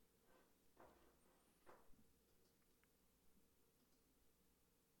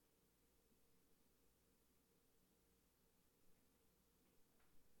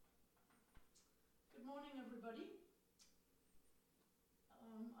everybody.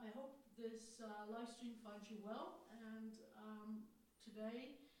 I hope this live stream finds you well. And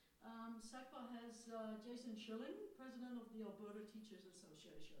today, SACPA has Jason Schilling, President of the Alberta Teachers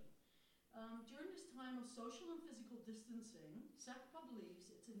Association. During this time of social and physical distancing, SACPA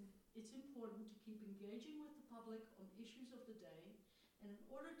believes it's important to keep engaging with the public on issues of the day. And in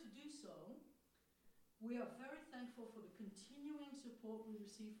order to do so, we are very thankful for the continuing support we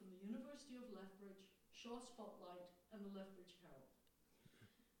receive from the University of Lethbridge, Shaw Spotlight, and the Lethbridge Herald.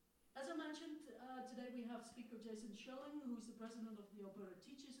 As I mentioned, today we have speaker Jason Schilling, who's the president of the Alberta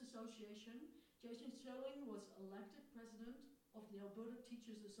Teachers Association. Jason Schilling was elected president of the Alberta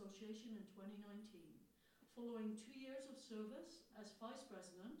Teachers Association in 2019, following 2 years of service as vice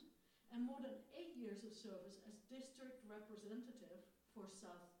president and more than 8 years of service as district representative for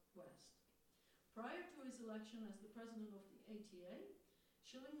Southwest. Prior to his election as the president of the ATA,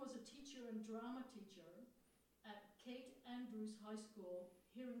 Schilling was a teacher and drama teacher at Kate Andrews High School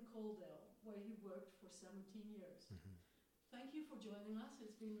here in Coaldale, where he worked for 17 years. Mm-hmm. Thank you for joining us.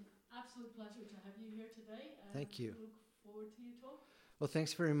 It's been an absolute pleasure to have you here today. And thank you. Look forward to your talk. Well,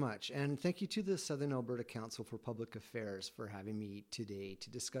 thanks very much. And thank you to the Southern Alberta Council for Public Affairs for having me today to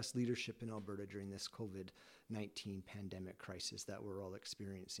discuss leadership in Alberta during this COVID-19 pandemic crisis that we're all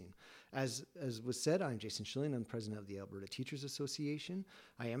experiencing. As was said, I'm Jason Schilling. I'm president of the Alberta Teachers Association.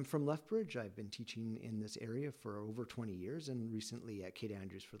 I am from Lethbridge. I've been teaching in this area for over 20 years and recently at Kate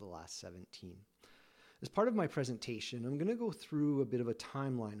Andrews for the last 17. As part of my presentation, I'm going to go through a bit of a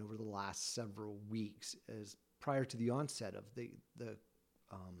timeline over the last several weeks as prior to the onset of the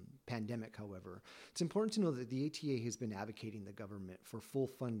pandemic. However, it's important to know that the ATA has been advocating the government for full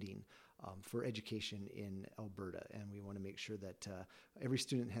funding for education in Alberta, and we want to make sure that every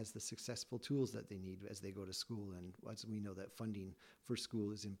student has the successful tools that they need as they go to school, and as we know that funding for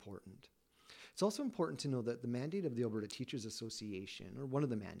school is important. It's also important to know that the mandate of the Alberta Teachers Association, or one of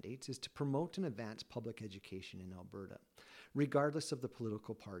the mandates, is to promote and advance public education in Alberta, regardless of the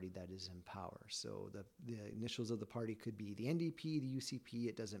political party that is in power. So the initials of the party could be the NDP, the UCP,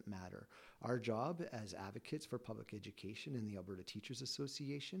 it doesn't matter. Our job as advocates for public education in the Alberta Teachers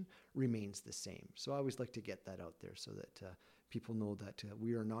Association remains the same. So I always like to get that out there so that people know that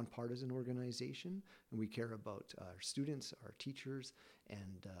we are a nonpartisan organization and we care about our students, our teachers,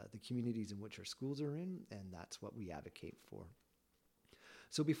 and the communities in which our schools are in, and that's what we advocate for.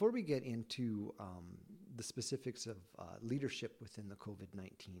 So before we get into the specifics of leadership within the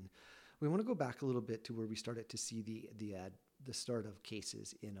COVID-19, we want to go back a little bit to where we started to see the start of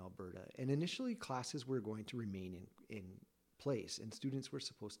cases in Alberta. And initially, classes were going to remain in place, and students were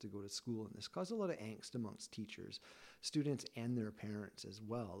supposed to go to school. And this caused a lot of angst amongst teachers, students, and their parents as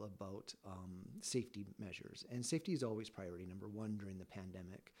well about safety measures. And safety is always priority number one during the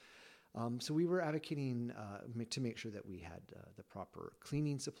pandemic. So we were advocating to make sure that we had the proper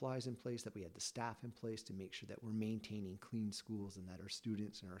cleaning supplies in place, that we had the staff in place to make sure that we're maintaining clean schools and that our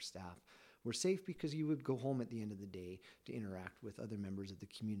students and our staff were safe, because you would go home at the end of the day to interact with other members of the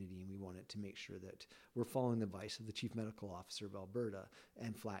community, and we wanted to make sure that we're following the advice of the Chief Medical Officer of Alberta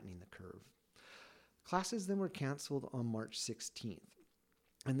and flattening the curve. Classes then were canceled on March 16th.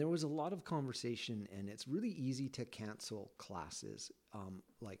 And there was a lot of conversation, and it's really easy to cancel classes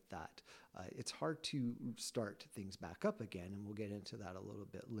like that. It's hard to start things back up again, and we'll get into that a little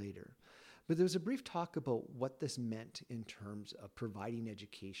bit later. But there was a brief talk about what this meant in terms of providing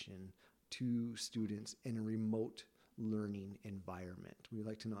education to students in a remote learning environment. We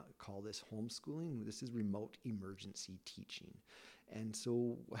like to not call this homeschooling. This is remote emergency teaching. And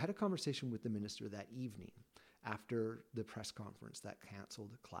so I had a conversation with the minister that evening after the press conference that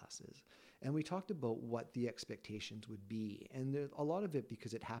canceled classes. And we talked about what the expectations would be. And a lot of it,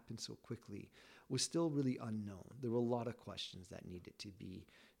 because it happened so quickly, was still really unknown. There were a lot of questions that needed to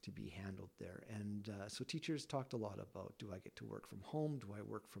be handled there. And so teachers talked a lot about, do I get to work from home? Do I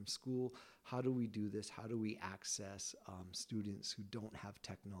work from school? How do we do this? How do we access students who don't have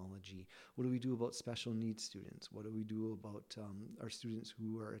technology? What do we do about special needs students? What do we do about our students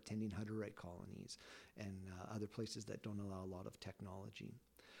who are attending Hutterite colonies and other places that don't allow a lot of technology?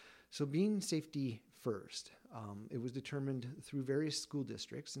 So being safety first, it was determined through various school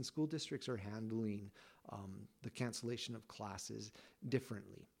districts, and school districts are handling the cancellation of classes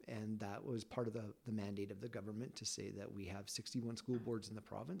differently. And that was part of the mandate of the government to say that we have 61 school boards in the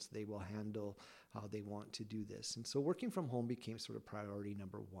province. They will handle how they want to do this. And so working from home became sort of priority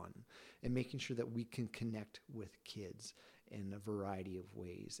number one, and making sure that we can connect with kids in a variety of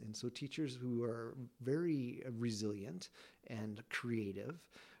ways. And so teachers who are very resilient and creative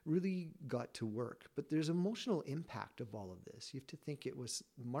really got to work. But there's emotional impact of all of this. You have to think it was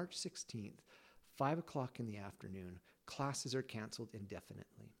March 16th, 5 o'clock in the afternoon, classes are canceled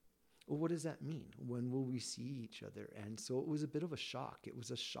indefinitely. Well, what does that mean? When will we see each other? And so it was a bit of a shock. It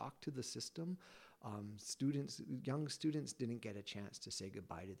was a shock to the system. Young students didn't get a chance to say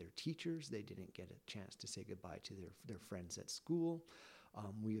goodbye to their teachers. They didn't get a chance to say goodbye to their friends at school.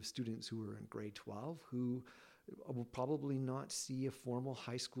 We have students who are in grade 12 who will probably not see a formal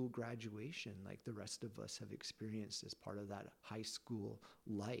high school graduation like the rest of us have experienced as part of that high school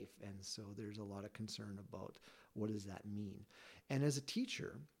life. And so there's a lot of concern about what does that mean. And as a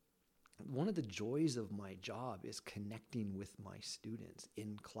teacher, one of the joys of my job is connecting with my students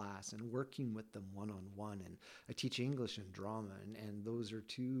in class and working with them one-on-one. And I teach English and drama, and those are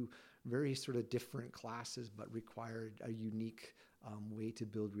two very sort of different classes, but required a unique way to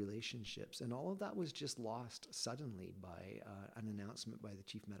build relationships. And all of that was just lost suddenly by an announcement by the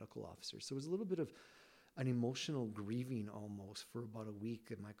chief medical officer. So it was a little bit of an emotional grieving almost for about a week.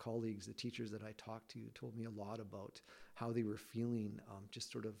 And my colleagues, the teachers that I talked to, told me a lot about how they were feeling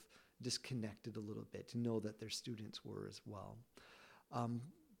just sort of disconnected a little bit, to know that their students were as well.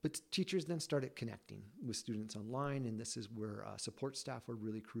 But teachers then started connecting with students online, and this is where support staff are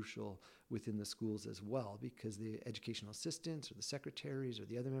really crucial within the schools as well, because the educational assistants or the secretaries or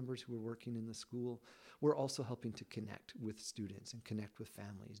the other members who are working in the school were also helping to connect with students and connect with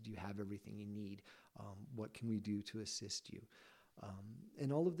families. Do you have everything you need? What can we do to assist you?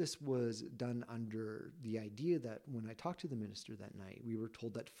 And all of this was done under the idea that when I talked to the minister that night, we were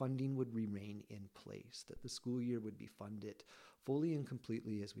told that funding would remain in place, that the school year would be funded fully and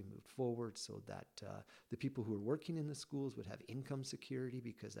completely as we moved forward, so that the people who are working in the schools would have income security,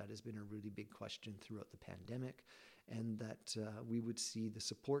 because that has been a really big question throughout the pandemic, and that we would see the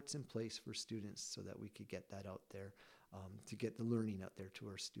supports in place for students so that we could get that out there, to get the learning out there to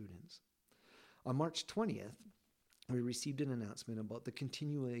our students. On March 20th, we received an announcement about the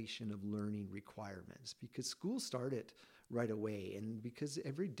continuation of learning requirements, because school started right away, and because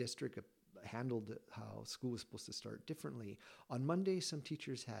every district handled how school was supposed to start differently. On Monday, some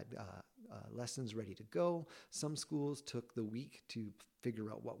teachers had lessons ready to go. Some schools took the week to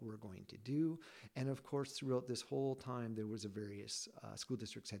figure out what we're going to do. And of course, throughout this whole time, there was various school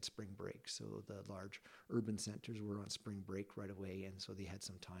districts had spring break. So the large urban centers were on spring break right away, and so they had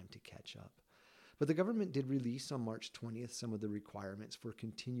some time to catch up. But the government did release on March 20th some of the requirements for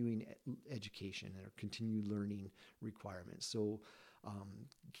continuing education or continued learning requirements. So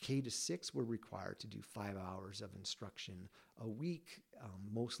K to 6 were required to do 5 hours of instruction a week,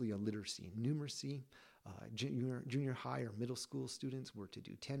 mostly on literacy and numeracy. Junior high or middle school students were to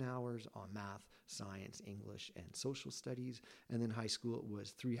do 10 hours on math, science, English, and social studies. And then high school, it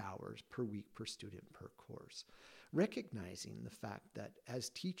was 3 hours per week per student per course. Recognizing the fact that as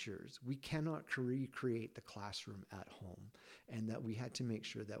teachers, we cannot recreate the classroom at home, and that we had to make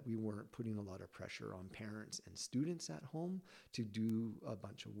sure that we weren't putting a lot of pressure on parents and students at home to do a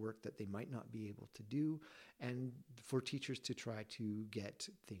bunch of work that they might not be able to do, and for teachers to try to get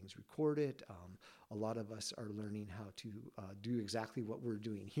things recorded. A lot of us are learning how to do exactly what we're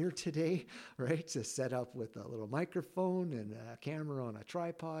doing here today, right? To set up with a little microphone and a camera on a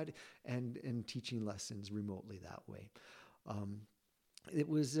tripod, and teaching lessons remotely that way. It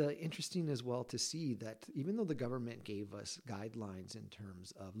was interesting as well to see that even though the government gave us guidelines in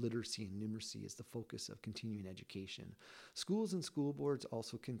terms of literacy and numeracy as the focus of continuing education, schools and school boards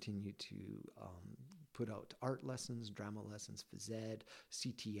also continue to put out art lessons, drama lessons, phys ed,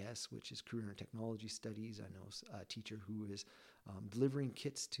 CTS, which is Career and Technology Studies. I know a teacher who is delivering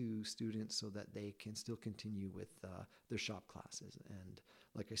kits to students so that they can still continue with their shop classes. And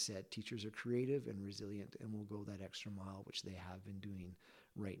like I said, teachers are creative and resilient and will go that extra mile, which they have been doing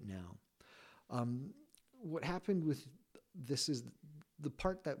right now. What happened with this is the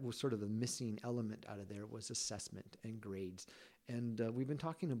part that was sort of the missing element out of there was assessment and grades. And we've been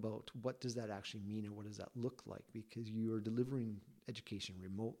talking about what does that actually mean, or what does that look like, because you are delivering education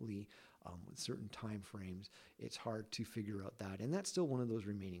remotely with certain time frames. It's hard to figure out that. And that's still one of those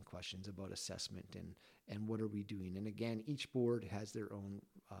remaining questions about assessment and what are we doing. And again, each board has their own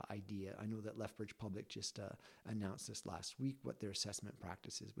idea. I know that Lethbridge Public just announced this last week what their assessment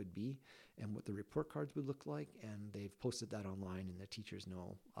practices would be and what the report cards would look like. And they've posted that online, and the teachers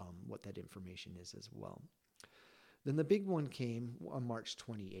know what that information is as well. Then the big one came on March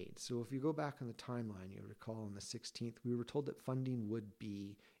 28th. So if you go back on the timeline, you'll recall on the 16th, we were told that funding would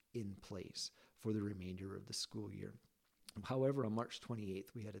be in place for the remainder of the school year. However, on March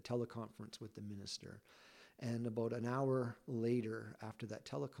 28th, we had a teleconference with the minister. And about an hour later, after that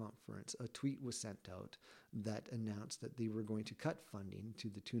teleconference, a tweet was sent out that announced that they were going to cut funding to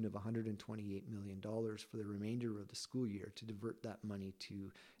the tune of $128 million for the remainder of the school year to divert that money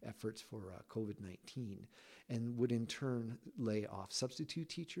to efforts for COVID-19, and would in turn lay off substitute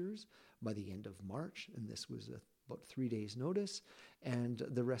teachers by the end of March. And this was about 3 days' notice, and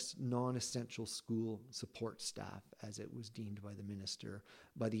the rest non-essential school support staff, as it was deemed by the minister,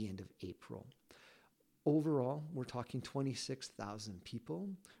 by the end of April. Overall, we're talking 26,000 people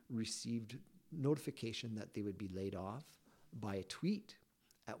received notification that they would be laid off by a tweet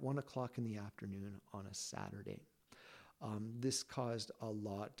at 1 o'clock in the afternoon on a Saturday. This caused a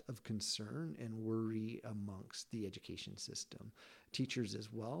lot of concern and worry amongst the education system. Teachers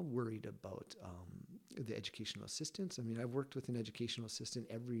as well worried about the educational assistants. I mean, I've worked with an educational assistant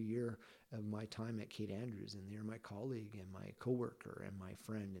every year of my time at Kate Andrews, and they're my colleague and my coworker and my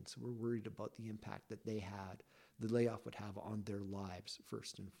friend. And so we're worried about the impact that the layoff would have on their lives,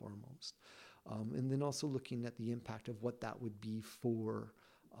 first and foremost. And then also looking at the impact of what that would be for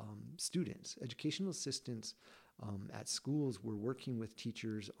students. Educational assistants at schools were working with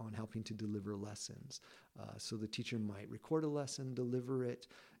teachers on helping to deliver lessons. So the teacher might record a lesson, deliver it.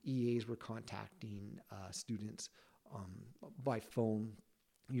 EAs were contacting students by phone,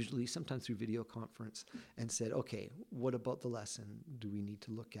 usually sometimes through video conference, and said, okay, what about the lesson do we need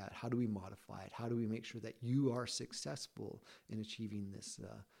to look at? How do we modify it? How do we make sure that you are successful in achieving this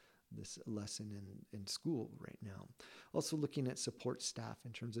lesson in school right now? Also looking at support staff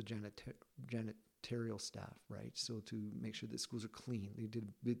in terms of janitorial staff, right? So to make sure that schools are clean.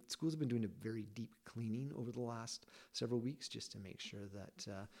 Schools have been doing a very deep cleaning over the last several weeks just to make sure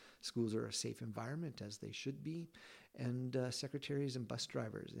that schools are a safe environment, as they should be, and secretaries and bus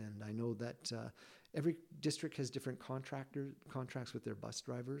drivers. And I know that every district has different contracts with their bus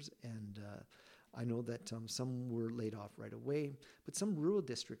drivers, and I know that some were laid off right away, but some rural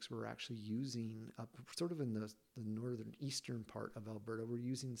districts were actually using, sort of in the northern eastern part of Alberta, were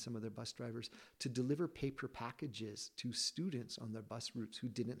using some of their bus drivers to deliver paper packages to students on their bus routes who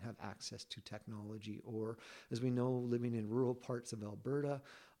didn't have access to technology. Or, as we know, living in rural parts of Alberta,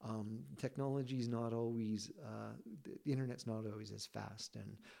 technology is not always, the internet's not always as fast.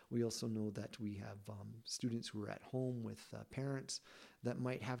 And we also know that we have students who are at home with parents that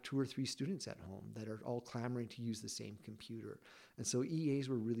might have 2 or 3 students at home that are all clamoring to use the same computer. And so EAs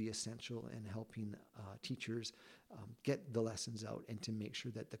were really essential in helping teachers get the lessons out and to make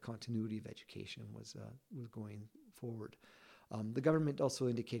sure that the continuity of education was going forward. The government also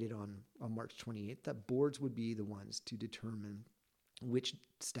indicated on March 28th that boards would be the ones to determine which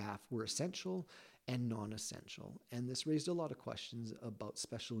staff were essential and non-essential. And this raised a lot of questions about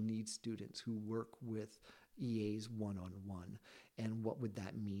special needs students who work with EAs one-on-one, and what would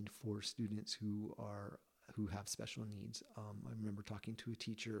that mean for students who have special needs. I remember talking to a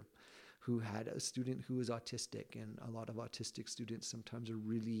teacher who had a student who was autistic, and a lot of autistic students sometimes are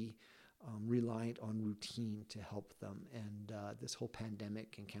really reliant on routine to help them. And this whole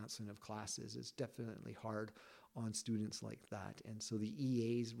pandemic and canceling of classes is definitely hard on students like that. And so the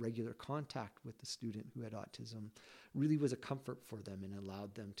EA's regular contact with the student who had autism really was a comfort for them and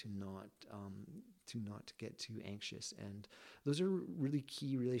allowed them to not get too anxious. And those are really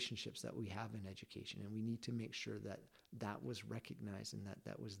key relationships that we have in education, and we need to make sure that that was recognized and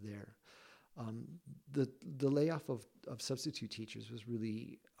that was there. The layoff of substitute teachers was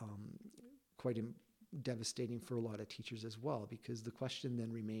really quite devastating for a lot of teachers as well, because the question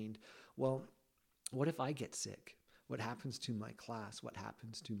then remained, well, what if I get sick? What happens to my class? What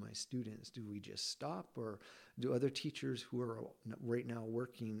happens to my students? Do we just stop, or do other teachers who are right now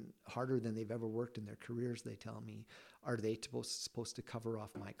working harder than they've ever worked in their careers, they tell me, are they supposed to cover off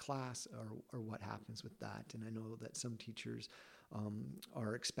my class, or what happens with that? And I know that some teachers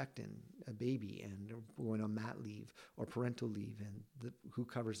are expecting a baby and are going on mat leave or parental leave, and who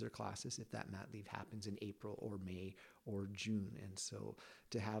covers their classes if that mat leave happens in April or May or June. And so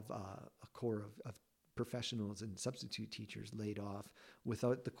to have a core of professionals and substitute teachers laid off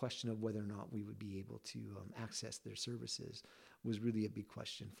without the question of whether or not we would be able to access their services was really a big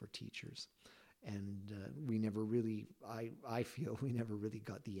question for teachers. And we never really, I feel we never really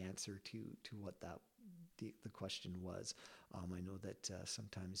got the answer to what the question was. I know that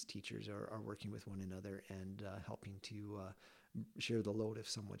sometimes teachers are working with one another and helping to share the load if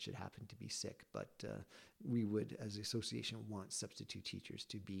someone should happen to be sick. But we would, as the association, want substitute teachers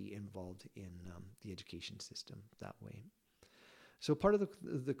to be involved in the education system that way. So part of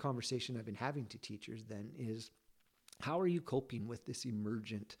the conversation I've been having to teachers then is, how are you coping with this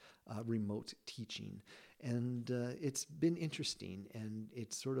emergent remote teaching? And it's been interesting, and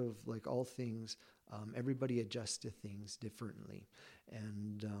it's sort of like all things, Everybody adjusts to things differently,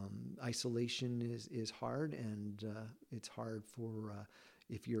 and isolation is hard, and it's hard for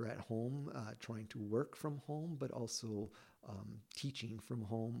if you're at home trying to work from home, but also teaching from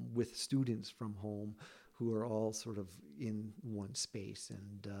home with students from home who are all sort of in one space.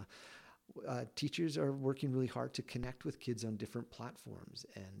 And teachers are working really hard to connect with kids on different platforms.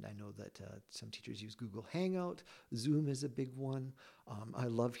 And I know that some teachers use Google Hangout. Zoom is a big one. I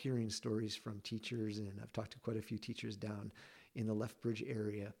love hearing stories from teachers, and I've talked to quite a few teachers down in the Lethbridge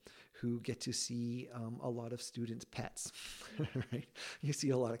area who get to see a lot of students' pets, right? You see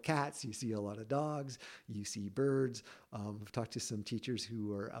a lot of cats, you see a lot of dogs, you see birds. I've talked to some teachers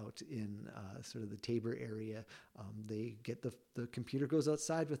who are out in sort of the Tabor area. They get the computer goes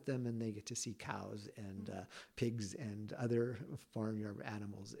outside with them, and they get to see cows and pigs and other farmyard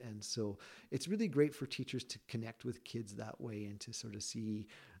animals. And so it's really great for teachers to connect with kids that way and to sort of see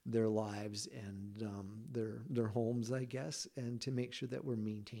their lives and their homes, I guess, and to make sure that we're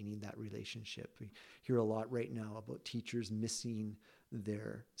maintaining that relationship. We hear a lot right now about teachers missing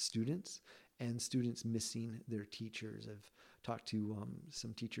their students and students missing their teachers. I've talked to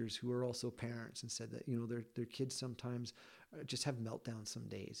some teachers who are also parents and said that, you know, their kids sometimes just have meltdowns some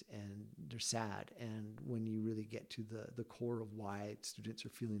days and they're sad. And when you really get to the core of why students are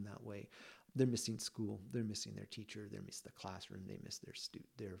feeling that way, they're missing school, they're missing their teacher, they miss the classroom, they miss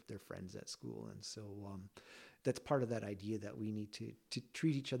their friends at school. And so that's part of that idea that we need to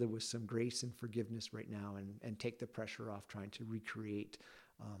treat each other with some grace and forgiveness right now, and take the pressure off trying to recreate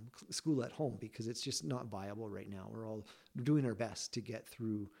school at home, because it's just not viable right now. We're all doing our best to get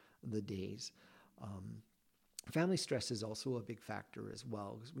through the days. Family stress is also a big factor as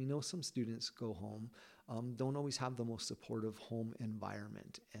well, because we know some students go home, don't always have the most supportive home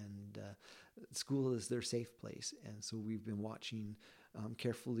environment, and school is their safe place. And so we've been watching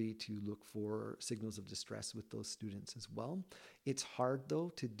carefully to look for signals of distress with those students as well. It's hard,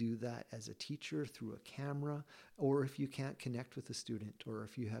 though, to do that as a teacher through a camera, or if you can't connect with a student, or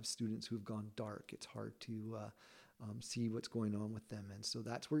if you have students who've gone dark, it's hard to see what's going on with them. And so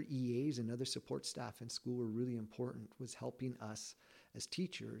that's where EAs and other support staff in school were really important, was helping us as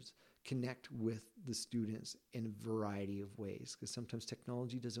teachers connect with the students in a variety of ways, because sometimes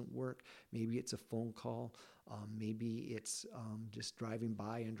technology doesn't work. Maybe it's a phone call, maybe it's just driving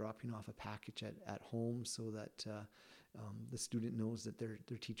by and dropping off a package at home so that the student knows that their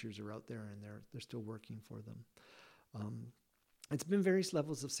teachers are out there and they're still working for them. It's been various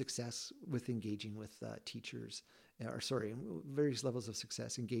levels of success with engaging with teachers, various levels of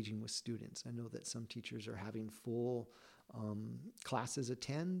success engaging with students. I know that some teachers are having full classes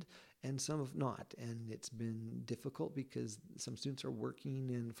attend, and some have not, and it's been difficult because some students are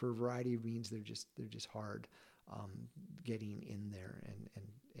working, and for a variety of means, they're just hard getting in there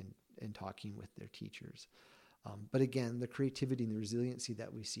and talking with their teachers. But again, the creativity and the resiliency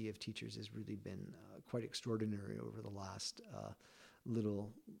that we see of teachers has really been quite extraordinary over the last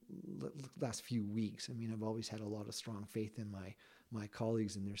last few weeks. I mean, I've always had a lot of strong faith in my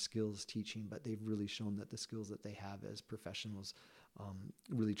colleagues and their skills teaching, but they've really shown that the skills that they have as professionals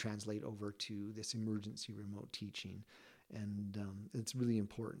really translate over to this emergency remote teaching. And it's really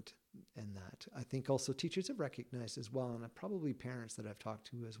important in that. I think also teachers have recognized as well, and probably parents that I've talked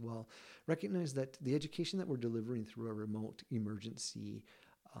to as well, recognize that the education that we're delivering through a remote emergency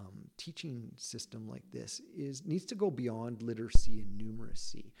teaching system like this needs to go beyond literacy and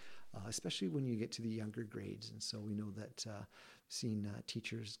numeracy, especially when you get to the younger grades. And so we know that seeing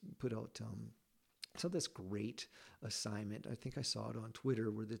teachers put out so this great assignment, I think I saw it on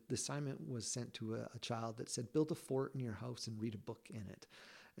Twitter, where the assignment was sent to a child that said, build a fort in your house and read a book in it.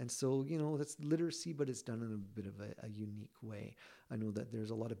 And so, you know, that's literacy, but it's done in a bit of a unique way. I know that there's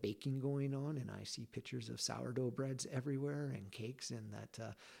a lot of baking going on, and I see pictures of sourdough breads everywhere and cakes, and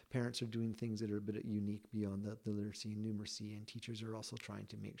that parents are doing things that are a bit unique beyond the literacy and numeracy. And teachers are also trying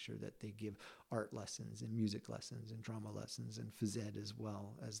to make sure that they give art lessons and music lessons and drama lessons and phys ed as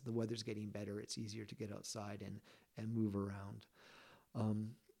well. As the weather's getting better, it's easier to get outside and move around.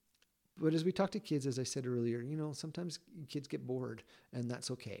 But as we talk to kids, as I said earlier, you know, sometimes kids get bored, and that's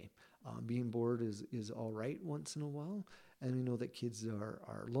okay. Being bored is all right once in a while. And we know that kids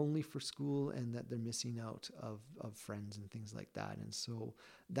are lonely for school, and that they're missing out of friends and things like that. And so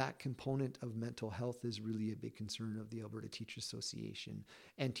that component of mental health is really a big concern of the Alberta Teachers Association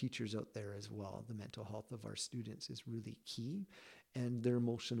and teachers out there as well. The mental health of our students is really key, and their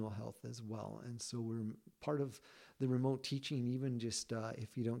emotional health as well. And so we're part of the remote teaching, even just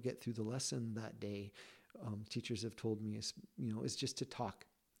if you don't get through the lesson that day, teachers have told me is just to talk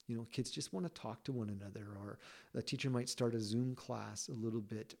Kids just want to talk to one another, or the teacher might start a Zoom class a little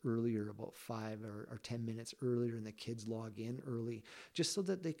bit earlier, about 5 or 10 minutes earlier, and the kids log in early just so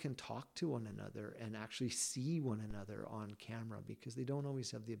that they can talk to one another and actually see one another on camera, because they don't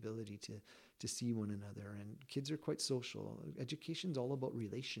always have the ability to see one another. And kids are quite social. Education's all about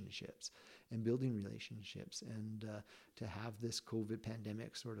relationships and building relationships. And to have this COVID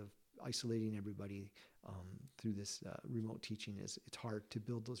pandemic sort of isolating everybody through this remote teaching, it's hard to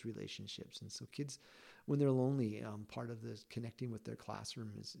build those relationships. And so kids, when they're lonely, part of the connecting with their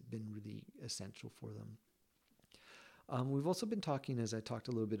classroom has been really essential for them. We've also been talking, as I talked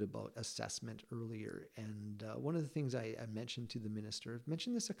a little bit about assessment earlier, and one of the things I mentioned to the minister, I've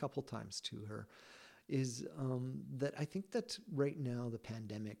mentioned this a couple times to her, is that I think that right now the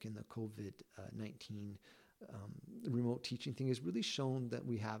pandemic and the COVID-19 remote teaching thing has really shown that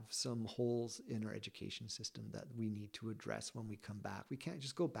we have some holes in our education system that we need to address when we come back. We can't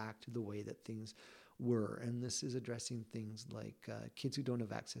just go back to the way that things were. And this is addressing things like kids who don't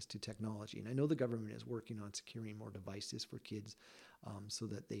have access to technology. And I know the government is working on securing more devices for kids so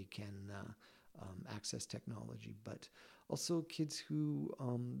that they can access technology, but also kids who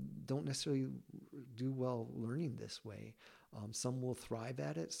don't necessarily do well learning this way. Some will thrive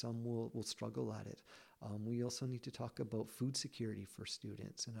at it, some will struggle at it. We also need to talk about food security for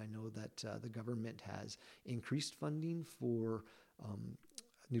students. And I know that the government has increased funding for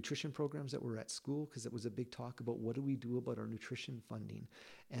nutrition programs that were at school, because it was a big talk about what do we do about our nutrition funding.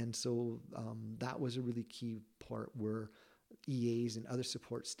 And so that was a really key part where EAs and other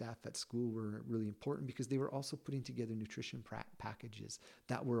support staff at school were really important, because they were also putting together nutrition packages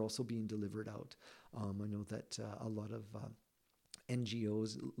that were also being delivered out. I know that a lot of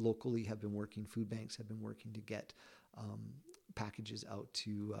NGOs locally have been working, food banks have been working to get packages out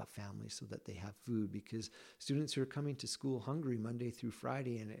to families so that they have food, because students who are coming to school hungry Monday through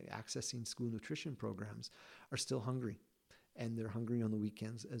Friday and accessing school nutrition programs are still hungry, and they're hungry on the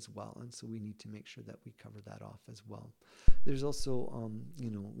weekends as well. And so we need to make sure that we cover that off as well. There's also,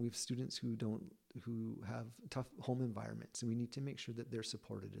 we have students who have tough home environments, and we need to make sure that they're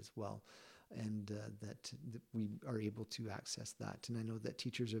supported as well, and that we are able to access that. And I know that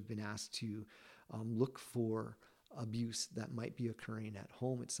teachers have been asked to look for abuse that might be occurring at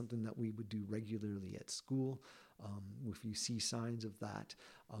home. It's something that we would do regularly at school. If you see signs of that,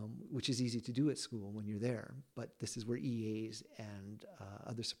 which is easy to do at school when you're there, but this is where EAs and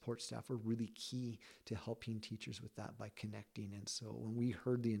other support staff are really key to helping teachers with that by connecting. And so when we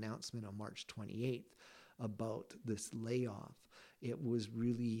heard the announcement on March 28th about this layoff, it was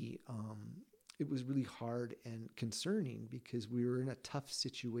really hard and concerning, because we were in a tough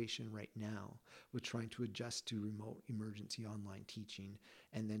situation right now with trying to adjust to remote emergency online teaching,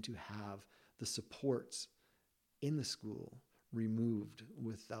 and then to have the supports in the school removed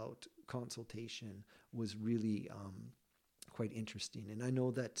without consultation was really quite interesting. And I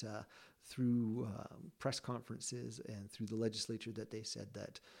know that through press conferences and through the legislature, that they said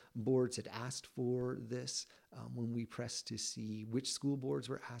that boards had asked for this. When we pressed to see which school boards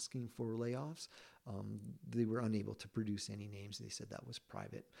were asking for layoffs, they were unable to produce any names. They said that was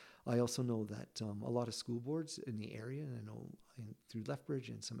private. I also know that a lot of school boards in the area, and I know through Lethbridge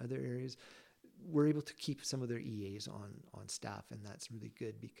and some other areas, were able to keep some of their EAs on staff, and that's really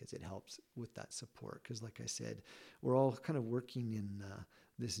good, because it helps with that support. Because like I said, we're all kind of working in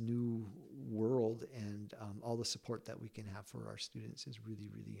this new world, and all the support that we can have for our students is really,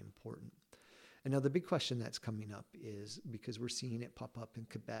 really important. And now the big question that's coming up is, because we're seeing it pop up in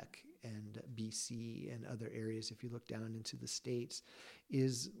Quebec and BC and other areas, if you look down into the States,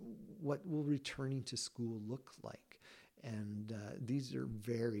 is what will returning to school look like? And these are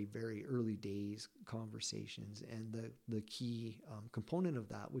very, very early days conversations. And the key component of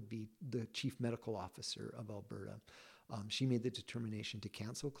that would be the Chief Medical Officer of Alberta. She made the determination to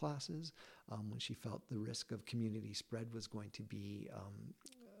cancel classes when she felt the risk of community spread was going to be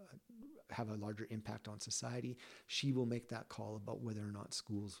have a larger impact on society. She will make that call about whether or not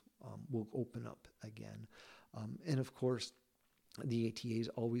schools will open up again. And of course, the ATA is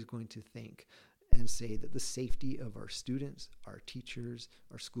always going to think and say that the safety of our students, our teachers,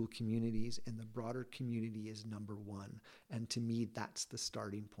 our school communities, and the broader community is number one. And to me, that's the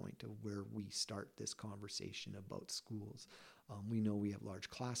starting point of where we start this conversation about schools. We know we have large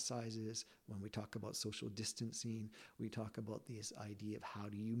class sizes. When we talk about social distancing, we talk about this idea of how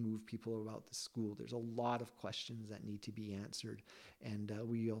do you move people about the school. There's a lot of questions that need to be answered. And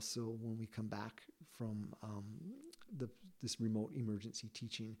we also, when we come back from this remote emergency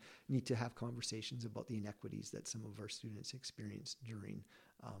teaching, need to have conversations about the inequities that some of our students experienced during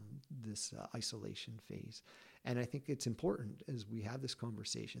this isolation phase. And I think it's important as we have this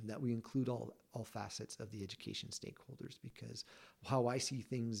conversation that we include all facets of the education stakeholders, because how I see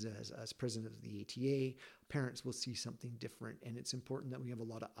things as president of the ATA, parents will see something different. And it's important that we have a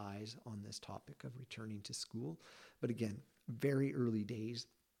lot of eyes on this topic of returning to school. But again, very early days.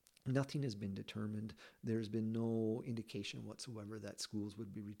 Nothing has been determined. There's been no indication whatsoever that schools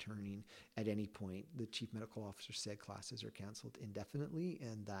would be returning at any point. The chief medical officer said classes are canceled indefinitely,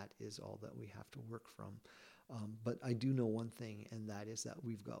 and that is all that we have to work from. But I do know one thing, and that is that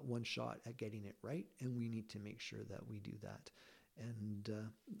we've got one shot at getting it right, and we need to make sure that we do that. And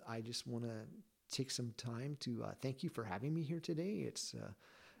I just want to take some time to thank you for having me here today.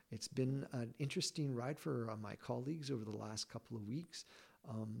 It's been an interesting ride for my colleagues over the last couple of weeks.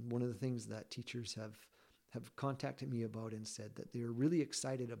 One of the things that teachers have contacted me about and said that they're really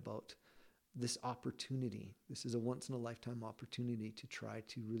excited about this opportunity. This is a once-in-a-lifetime opportunity to try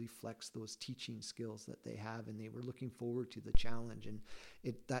to really flex those teaching skills that they have, and they were looking forward to the challenge. And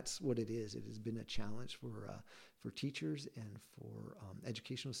that's what it is. It has been a challenge for teachers and for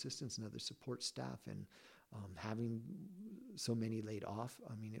educational assistants and other support staff, and having so many laid off.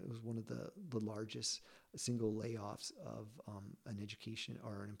 I mean, it was one of the largest single layoffs of an education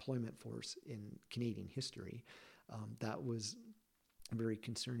or an employment force in Canadian history. That was very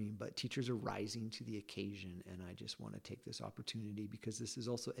concerning, but teachers are rising to the occasion, and I just want to take this opportunity, because this is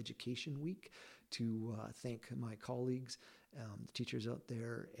also Education Week, to thank my colleagues, the teachers out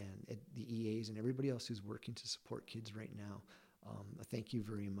there, and the EAs, and everybody else who's working to support kids right now. Thank you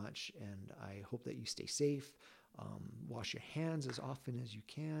very much, and I hope that you stay safe. Wash your hands as often as you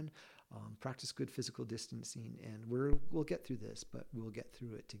can. Practice good physical distancing, and we'll get through this, but we'll get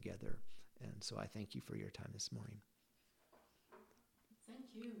through it together. And so I thank you for your time this morning. Thank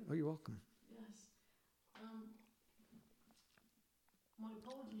you. Oh, you're welcome. Yes. My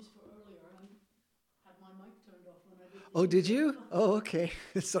apologies for earlier. I had my mic turned off when I did. Oh, did you? Oh, okay.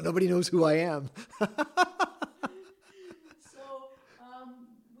 So nobody knows who I am. So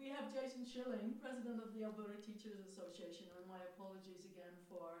we have Jason Schilling, president of the Alberta Teachers Association, and my apologies again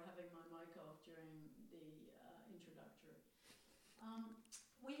for having my mic off during the introductory.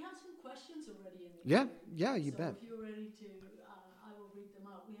 We have some questions already in the queue. Yeah, you bet. So if you're ready to, I will read them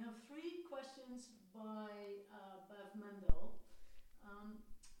out. We have 3 questions by Bev Mendel.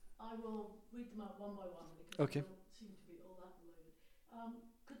 I will read them out one by one because they don't seem to be all that related.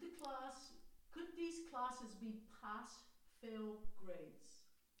 Could these classes be pass-fail grades?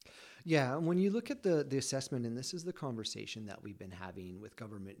 Yeah, when you look at the assessment, and this is the conversation that we've been having with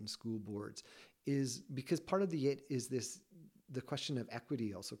government and school boards, is because part of the question of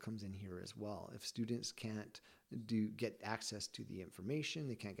equity also comes in here as well. If students can't get access to the information,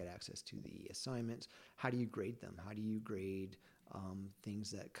 they can't get access to the assignments, how do you grade them? How do you grade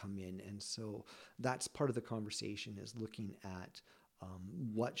things that come in? And so that's part of the conversation, is looking at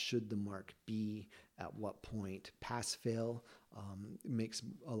what should the mark be, at what point. Pass fail makes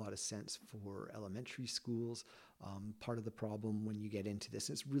a lot of sense for elementary schools. Part of the problem when you get into this,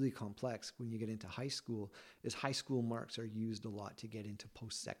 it's really complex when you get into high school, is high school marks are used a lot to get into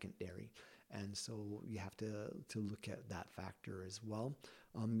post-secondary. And so you have to look at that factor as well.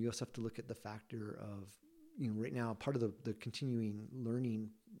 You also have to look at the factor of, right now, part of the continuing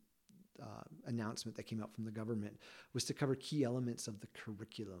learning announcement that came out from the government was to cover key elements of the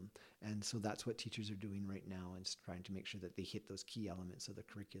curriculum. And so that's what teachers are doing right now, and trying to make sure that they hit those key elements of the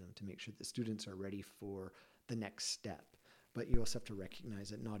curriculum to make sure that students are ready for the next step. But you also have to recognize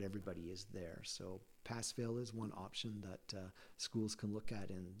that not everybody is there. So pass-fail is one option that schools can look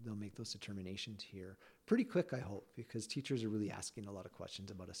at, and they'll make those determinations here pretty quick, I hope, because teachers are really asking a lot of questions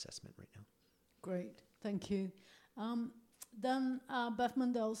about assessment right now. Great, thank you. Then Beth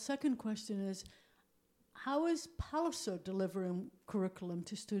Mandel's second question is, how is Palliser delivering curriculum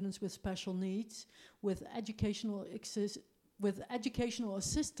to students with special needs with educational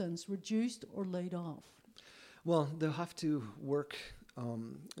assistance reduced or laid off? Well, they'll have to work,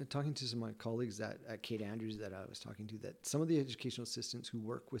 talking to some of my colleagues at Kate Andrews that I was talking to, that some of the educational assistants who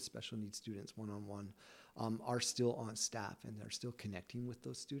work with special needs students one-on-one are still on staff, and they're still connecting with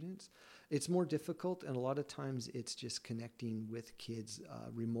those students. It's more difficult, and a lot of times it's just connecting with kids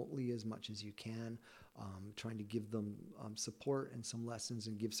remotely as much as you can, trying to give them support and some lessons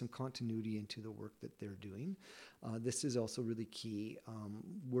and give some continuity into the work that they're doing. This is also really key,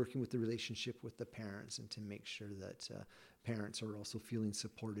 working with the relationship with the parents, and to make sure that parents are also feeling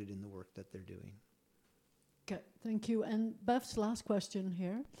supported in the work that they're doing. Okay, thank you. And Beth's last question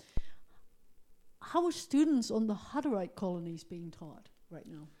here. How are students on the Hutterite colonies being taught right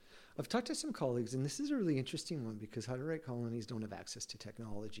now? I've talked to some colleagues, and this is a really interesting one because Hutterite colonies don't have access to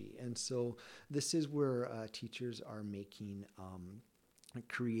technology. And so this is where teachers are making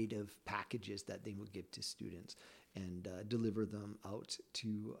creative packages that they would give to students and deliver them out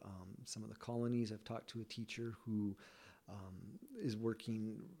to some of the colonies. I've talked to a teacher who is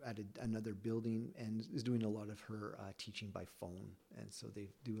working at another building and is doing a lot of her teaching by phone. And so they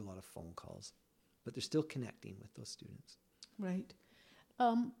do a lot of phone calls, but they're still connecting with those students. Right.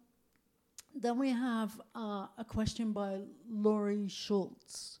 Then we have a question by Laurie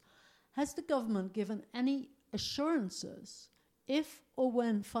Schultz. Has the government given any assurances if or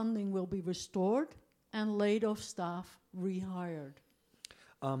when funding will be restored and laid off staff rehired?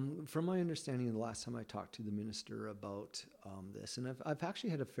 From my understanding, the last time I talked to the minister about this, and I've actually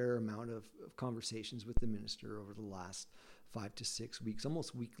had a fair amount of conversations with the minister over the last 5 to 6 weeks.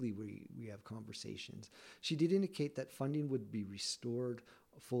 Almost weekly we have conversations. She did indicate that funding would be restored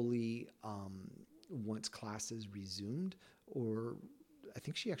fully once classes resumed, or I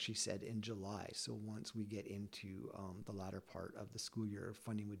think she actually said in July. So once we get into the latter part of the school year,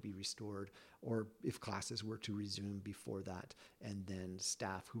 funding would be restored, or if classes were to resume before that, and then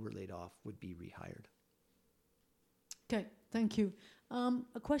staff who were laid off would be rehired. Okay, thank you.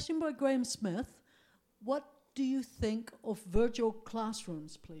 A question by Graham Smith. What do you think of virtual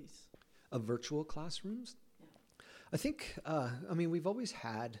classrooms, please? Of virtual classrooms? Yeah. I think, we've always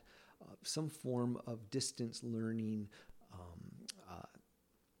had some form of distance learning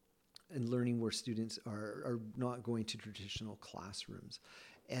and learning where students are not going to traditional classrooms.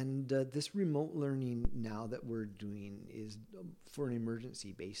 And this remote learning now that we're doing is for an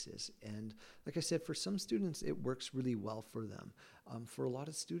emergency basis. And like I said, for some students, it works really well for them. For a lot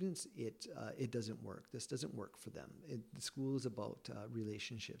of students, it doesn't work. This doesn't work for them. The school is about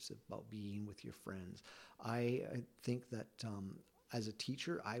relationships, about being with your friends. I think that as a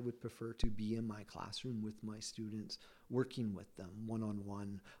teacher, I would prefer to be in my classroom with my students, working with them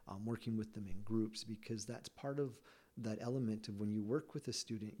one-on-one, working with them in groups, because that's part of that element of when you work with a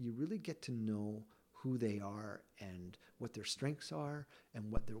student, you really get to know who they are and what their strengths are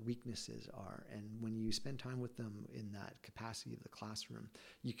and what their weaknesses are. And when you spend time with them in that capacity of the classroom,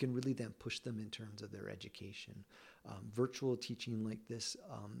 you can really then push them in terms of their education. Virtual teaching like this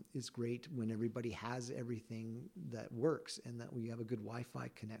is great when everybody has everything that works and that we have a good Wi-Fi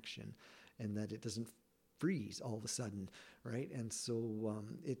connection and that it doesn't freeze all of a sudden, right? And so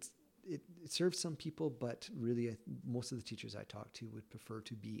it serves some people, but really most of the teachers I talk to would prefer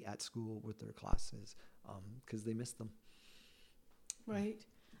to be at school with their classes because they miss them. Right.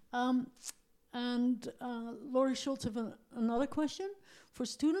 And Laurie Schultz have another question. For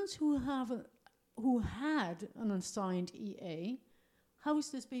students who had an assigned EA, how is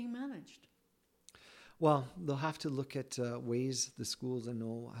this being managed? Well, they'll have to look at ways the schools I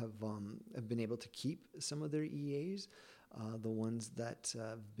know have been able to keep some of their EAs. The ones that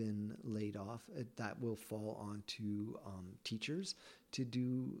have been laid off, that will fall on to teachers to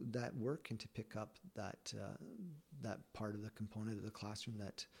do that work and to pick up that part of the component of the classroom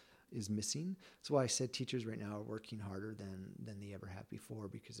that is missing. That's why I said teachers right now are working harder than they ever have before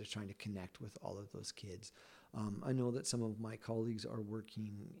because they're trying to connect with all of those kids. I know that some of my colleagues are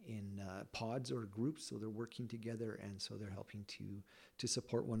working in pods or groups, so they're working together, and so they're helping to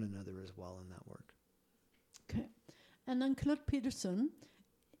support one another as well in that work. Okay. And then Claude Peterson,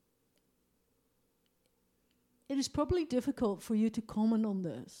 it is probably difficult for you to comment on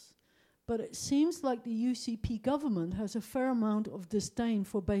this, but it seems like the UCP government has a fair amount of disdain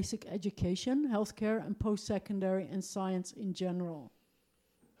for basic education, healthcare, and post-secondary and science in general.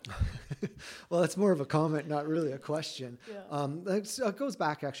 Well, that's more of a comment, not really a question. Yeah. It goes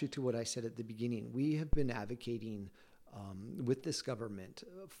back actually to what I said at the beginning. We have been advocating with this government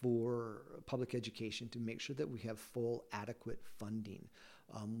for public education to make sure that we have full, adequate funding.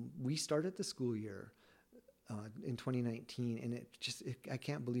 We started the school year in 2019, and I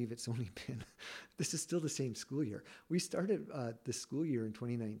can't believe it's only been, this is still the same school year. We started the school year in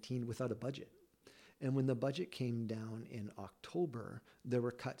 2019 without a budget. And when the budget came down in October, there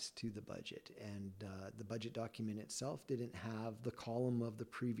were cuts to the budget. And the budget document itself didn't have the column of the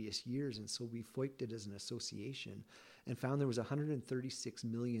previous years. And so we FOIC'd it as an association and found there was a $136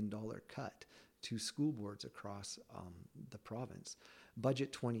 million cut to school boards across the province.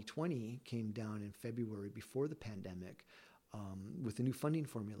 Budget 2020 came down in February before the pandemic with a new funding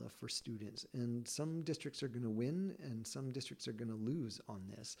formula for students. And some districts are going to win and some districts are going to lose on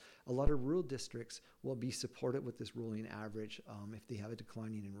this. A lot of rural districts will be supported with this rolling average if they have a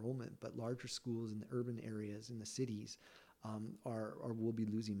declining enrollment, but larger schools in the urban areas, in the cities, will be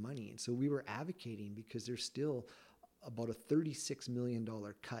losing money. And so we were advocating because there's still about a $36 million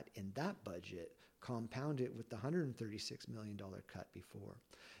cut in that budget, compound it with the $136 million cut before.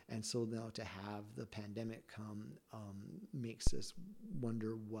 And so now to have the pandemic come makes us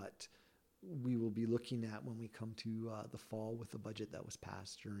wonder what we will be looking at when we come to the fall with the budget that was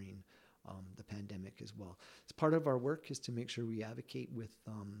passed during the pandemic as well. It's part of our work is to make sure we advocate with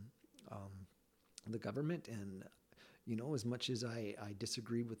the government, and as much as I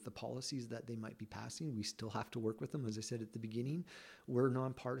disagree with the policies that they might be passing, we still have to work with them. As I said at the beginning, we're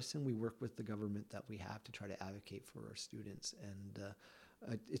nonpartisan. We work with the government that we have to try to advocate for our students, and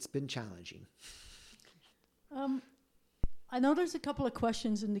it's been challenging. I know there's a couple of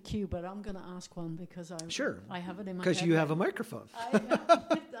questions in the queue, but I'm going to ask one because I have it in my head. Because you have a microphone.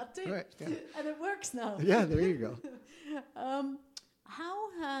 That too. Right, yeah. And it works now. Yeah, there you go.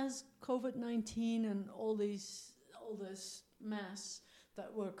 How has COVID-19 and all this mess that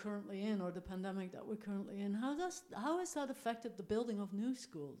we're currently in, or the pandemic that we're currently in, how has that affected the building of new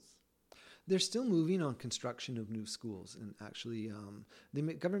schools? They're still moving on construction of new schools, and actually the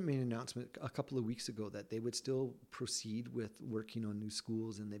government made an announcement a couple of weeks ago that they would still proceed with working on new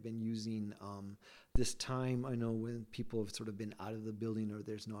schools, and they've been using this time, I know, when people have sort of been out of the building or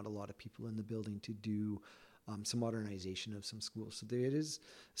there's not a lot of people in the building, to do some modernization of some schools. So it is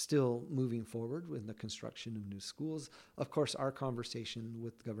still moving forward with the construction of new schools. Of course, our conversation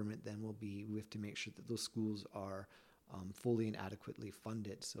with government then will be, we have to make sure that those schools are fully and adequately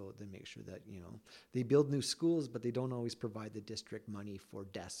funded, so they make sure that they build new schools, but they don't always provide the district money for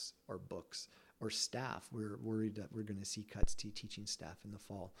desks or books or staff. We're worried that we're going to see cuts to teaching staff in the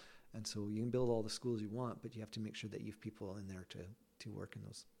fall, and so you can build all the schools you want, but you have to make sure that you have people in there to work in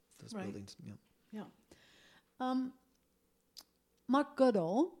those right. buildings. Yeah. Mark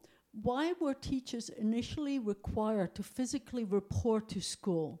Goodall, why were teachers initially required to physically report to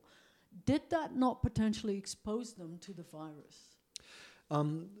school? Did that not potentially expose them to the virus?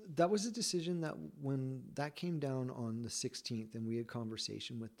 That was a decision that when that came down on the 16th and we had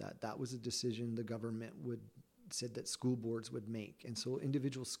conversation with that was a decision the government said that school boards would make. And so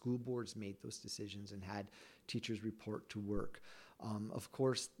individual school boards made those decisions and had teachers report to work. Of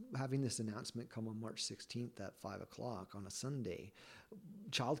course, having this announcement come on March 16th at 5 o'clock on a Sunday,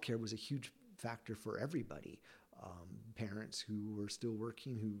 childcare was a huge factor for everybody. Parents who were still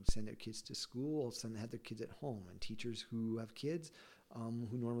working, who send their kids to school, some had their kids at home, and teachers who have kids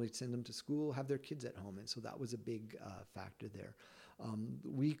who normally send them to school have their kids at home. And so that was a big factor there.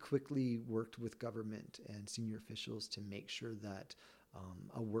 We quickly worked with government and senior officials to make sure that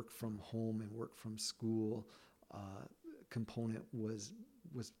a work from home and work from school component was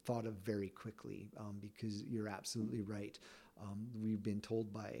thought of very quickly, because you're absolutely right. We've been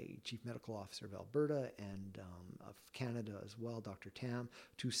told by Chief Medical Officer of Alberta and of Canada as well, Dr. Tam,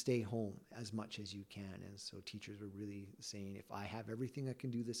 to stay home as much as you can. And so teachers were really saying, if I have everything I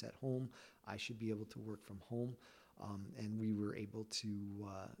can do this at home, I should be able to work from home. And we were able to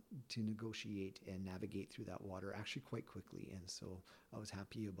negotiate and navigate through that water actually quite quickly. And so I was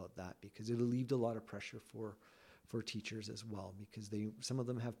happy about that, because it relieved a lot of pressure for teachers as well, because some of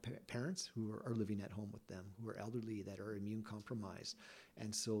them have parents who are living at home with them, who are elderly, that are immune compromised,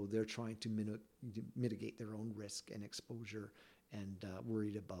 and so they're trying to mitigate their own risk and exposure, and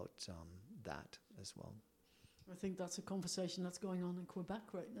worried about that as well. I think that's a conversation that's going on in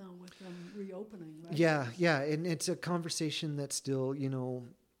Quebec right now with reopening, right? Yeah, and it's a conversation that's still,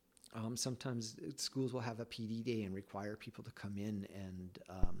 sometimes schools will have a PD day and require people to come in, and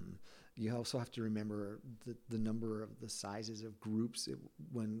you also have to remember the number of the sizes of groups.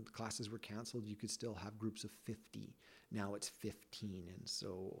 When classes were canceled, you could still have groups of 50. Now it's 15. And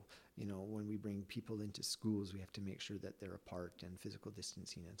so, when we bring people into schools, we have to make sure that they're apart, and physical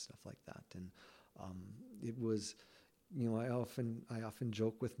distancing and stuff like that. And it was, I often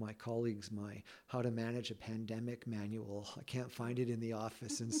joke with my colleagues, my how to manage a pandemic manual. I can't find it in the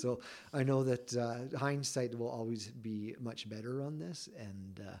office. And so I know that hindsight will always be much better on this,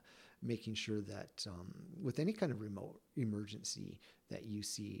 and making sure that with any kind of remote emergency that you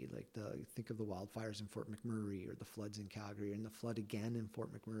see, like think of the wildfires in Fort McMurray, or the floods in Calgary, and the flood again in Fort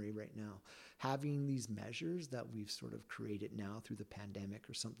McMurray right now, having these measures that we've sort of created now through the pandemic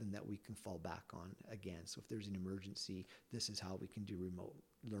are something that we can fall back on again. So if there's an emergency, this is how we can do remote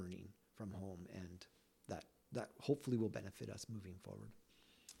learning from home, and that hopefully will benefit us moving forward.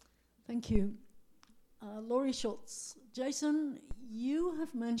 Thank you. Laurie Schultz, Jason, you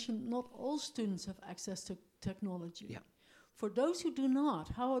have mentioned not all students have access to technology. Yeah. For those who do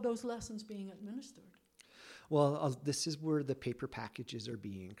not, how are those lessons being administered? Well, this is where the paper packages are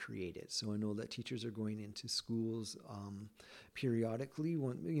being created. So I know that teachers are going into schools periodically.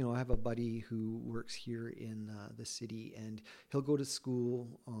 I have a buddy who works here in the city, and he'll go to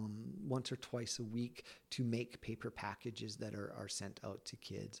school once or twice a week to make paper packages that are sent out to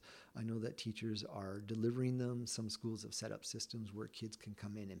kids. I know that teachers are delivering them. Some schools have set up systems where kids can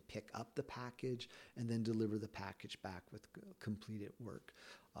come in and pick up the package and then deliver the package back with completed work.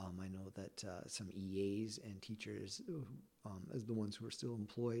 I know that some EAs and teachers, as the ones who are still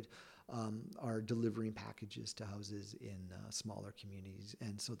employed, are delivering packages to houses in smaller communities.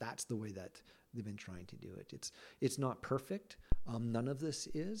 And so that's the way that they've been trying to do it. It's not perfect. None of this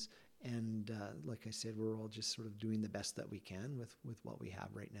is. And like I said, we're all just sort of doing the best that we can with what we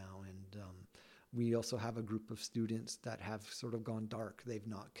have right now. And we also have a group of students that have sort of gone dark. They've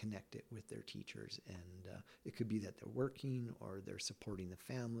not connected with their teachers. And it could be that they're working, or they're supporting the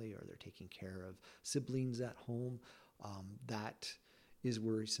family, or they're taking care of siblings at home. That is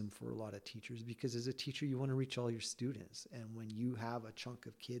worrisome for a lot of teachers, because as a teacher, you want to reach all your students. And when you have a chunk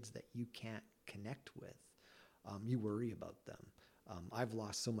of kids that you can't connect with, you worry about them. I've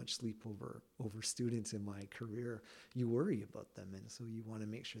lost so much sleep over students in my career. You worry about them, and so you want to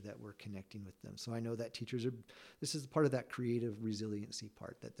make sure that we're connecting with them. So I know that teachers this is part of that creative resiliency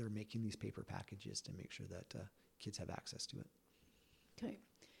part, that they're making these paper packages to make sure that kids have access to it. Okay.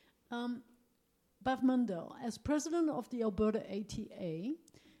 Bev Mundell, as president of the Alberta ATA,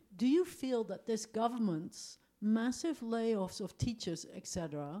 do you feel that this government's massive layoffs of teachers,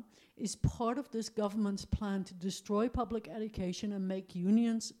 etc., is part of this government's plan to destroy public education and make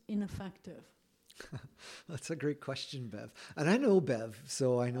unions ineffective? That's a great question, Bev. And I know Bev,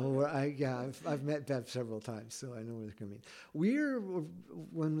 so I know I've met Bev several times, so I know where they're coming.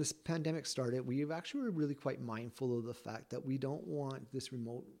 When this pandemic started, we actually were really quite mindful of the fact that we don't want this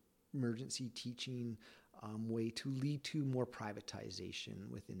remote emergency teaching way to lead to more privatization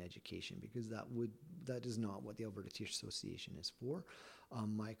within education, because that is not what the Alberta Teachers Association is for.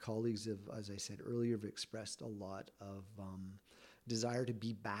 My colleagues have, as I said earlier, have expressed a lot of desire to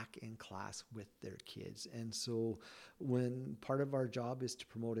be back in class with their kids. And so when part of our job is to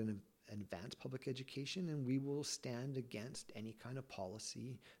promote an advanced public education, and we will stand against any kind of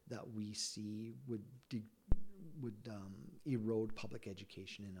policy that we see would erode public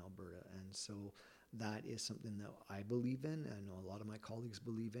education in Alberta. And so that is something that I believe in, and I know a lot of my colleagues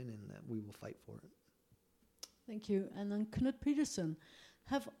believe in, and that we will fight for it. Thank you. And then Knut Peterson,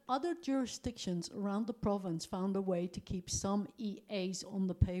 have other jurisdictions around the province found a way to keep some EAs on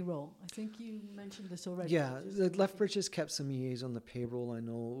the payroll? I think you mentioned this already. Yeah, the Lethbridge has kept some EAs on the payroll. I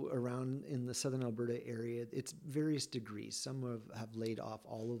know around in the southern Alberta area, it's various degrees. Some have laid off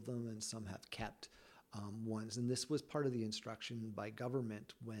all of them, and some have kept ones. And this was part of the instruction by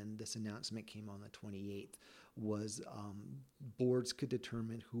government when this announcement came on the 28th, was boards could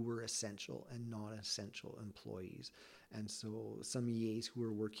determine who were essential and not essential employees. And so some EAs who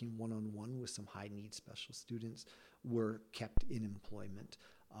were working one-on-one with some high-need special students were kept in employment.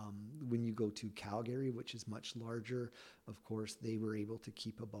 When you go to Calgary, which is much larger, of course, they were able to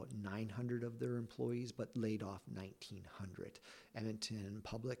keep about 900 of their employees, but laid off 1,900. Edmonton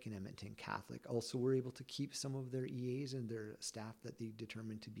Public and Edmonton Catholic also were able to keep some of their EAs and their staff that they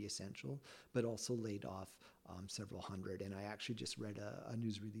determined to be essential, but also laid off several hundred. And I actually just read a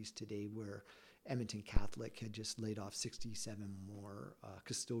news release today where Edmonton Catholic had just laid off 67 more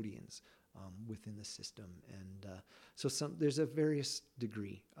custodians within the system. And so there's a various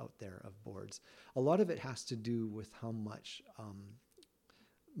degree out there of boards. A lot of it has to do with how much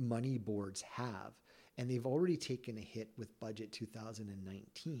money boards have. And they've already taken a hit with budget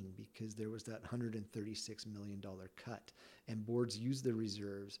 2019 because there was that $136 million cut. And boards use the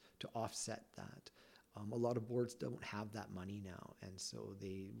reserves to offset that. A lot of boards don't have that money now. And so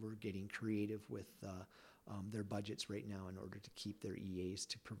they were getting creative with their budgets right now in order to keep their EAs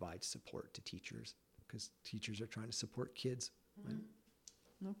to provide support to teachers, because teachers are trying to support kids. Mm-hmm. Right?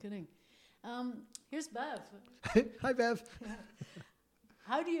 No kidding. Here's Bev. Hi, Bev.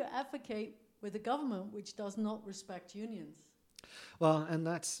 How do you advocate with a government which does not respect unions? Well, and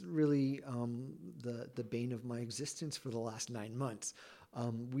that's really the bane of my existence for the last 9 months.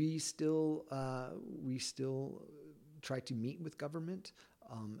 We still try to meet with government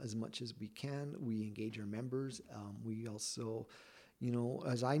as much as we can. We engage our members. We also,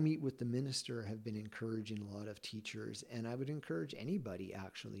 as I meet with the minister, have been encouraging a lot of teachers. And I would encourage anybody,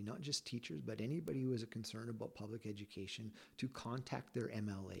 actually, not just teachers, but anybody who has a concern about public education, to contact their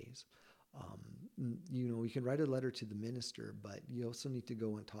MLAs. You can write a letter to the minister, but you also need to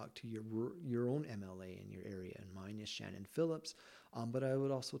go and talk to your own MLA in your area. And mine is Shannon Phillips. But I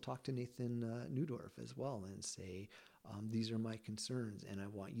would also talk to Nathan Newdorf as well and say, these are my concerns, and I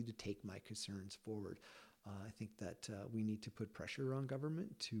want you to take my concerns forward. I think that we need to put pressure on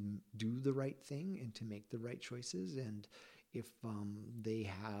government to do the right thing and to make the right choices. And if they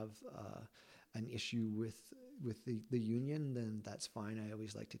have an issue with the union, then that's fine. I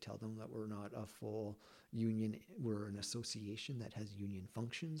always like to tell them that we're not a full union. We're an association that has union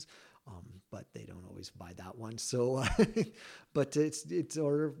functions, but they don't always buy that one. So, but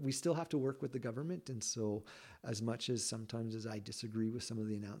we still have to work with the government. And so as much as sometimes as I disagree with some of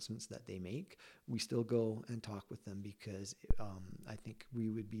the announcements that they make, we still go and talk with them, because I think we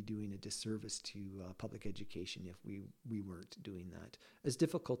would be doing a disservice to public education if we weren't doing that, as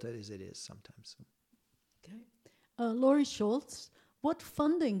difficult as it is sometimes. So. Okay. Laurie Schultz, what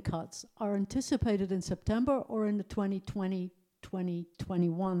funding cuts are anticipated in September or in the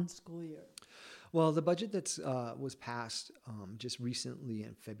 2020-2021 school year? Well, the budget that was passed just recently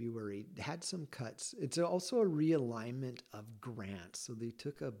in February had some cuts. It's also a realignment of grants. So they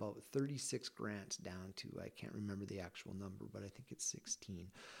took about 36 grants down to, I can't remember the actual number, but I think it's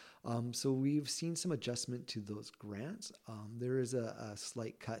 16. So we've seen some adjustment to those grants. There is a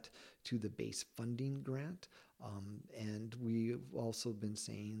slight cut to the base funding grant. And we've also been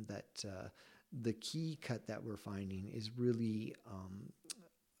saying that the key cut that we're finding is really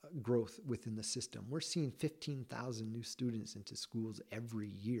growth within the system. We're seeing 15,000 new students into schools every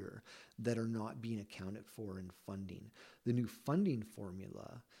year that are not being accounted for in funding. The new funding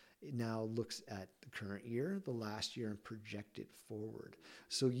formula now looks at the current year, the last year, and project it forward.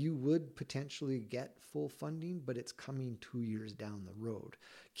 So you would potentially get full funding, but it's coming 2 years down the road.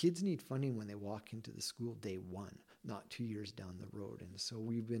 Kids need funding when they walk into the school day one, not 2 years down the road. And so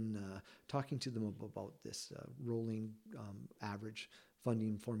we've been talking to them about this rolling average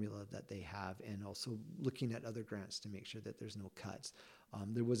funding formula that they have, and also looking at other grants to make sure that there's no cuts.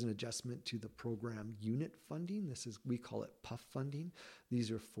 There was an adjustment to the program unit funding. We call it PUF funding.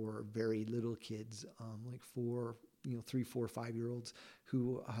 These are for very little kids, like 3, 4, 5-year-olds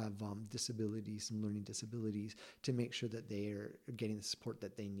who have disabilities and learning disabilities, to make sure that they are getting the support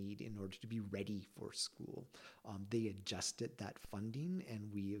that they need in order to be ready for school. They adjusted that funding, and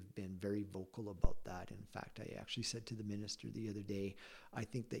we have been very vocal about that. In fact, I actually said to the minister the other day, I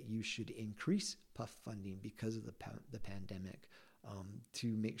think that you should increase PUF funding because of the pandemic,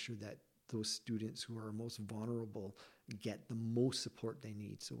 to make sure that those students who are most vulnerable get the most support they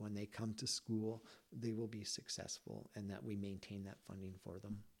need. So when they come to school, they will be successful, and that we maintain that funding for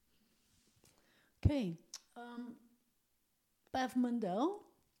them. Okay. Bev Mundell,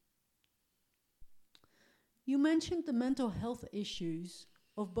 you mentioned the mental health issues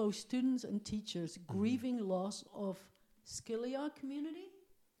of both students and teachers grieving loss of Skillia community?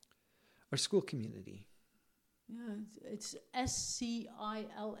 Our school community. Yeah, it's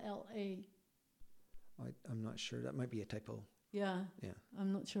SCILLA. I'm not sure. That might be a typo. Yeah.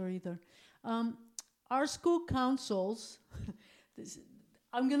 I'm not sure either. Our school councils,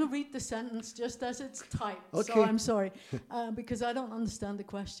 I'm going to read the sentence just as it's typed. Okay. So I'm sorry, because I don't understand the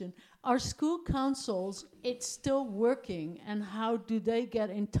question. Our school councils, it's still working, and how do they get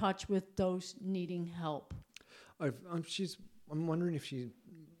in touch with those needing help? I'm wondering if she's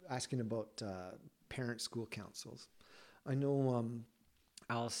asking about parent school councils. I know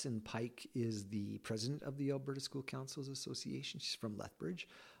Alison Pike is the president of the Alberta School Councils Association. She's from Lethbridge,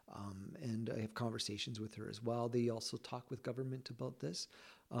 and I have conversations with her as well. They also talk with government about this.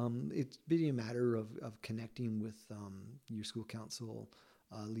 It's been a matter of connecting with your school council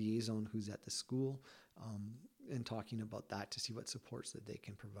liaison who's at the school, and talking about that to see what supports that they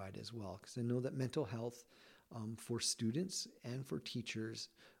can provide as well. Because I know that mental health for students and for teachers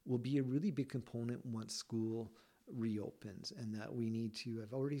will be a really big component once school reopens, and that we need to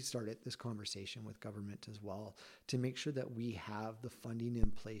have already started this conversation with government as well to make sure that we have the funding in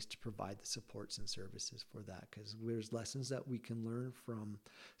place to provide the supports and services for that, because there's lessons that we can learn from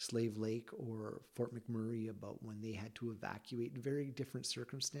Slave Lake or Fort McMurray about when they had to evacuate in very different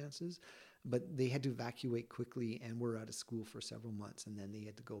circumstances, but they had to evacuate quickly and were out of school for several months, and then they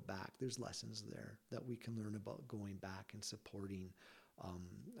had to go back. There's lessons there that we can learn about going back and supporting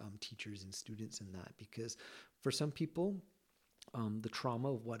teachers and students in that, because for some people, the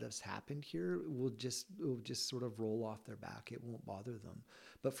trauma of what has happened here will just sort of roll off their back. It won't bother them.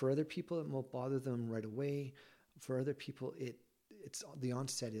 But for other people, it won't bother them right away. For other people, it's the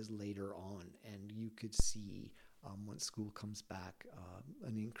onset is later on, and you could see when school comes back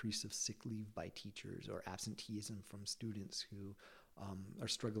an increase of sick leave by teachers or absenteeism from students who are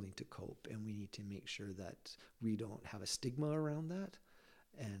struggling to cope, and we need to make sure that we don't have a stigma around that,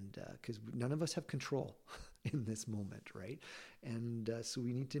 and because none of us have control in this moment, right? And so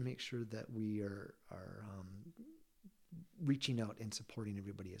we need to make sure that we are reaching out and supporting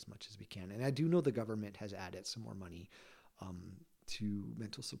everybody as much as we can. And I do know the government has added some more money to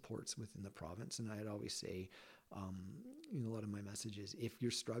mental supports within the province. And I'd always say, a lot of my messages, if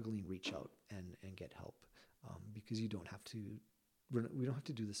you're struggling, reach out and get help, because we don't have to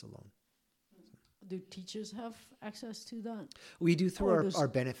do this alone. Do teachers have access to that? We do through our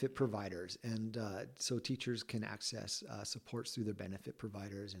benefit providers. And so teachers can access supports through their benefit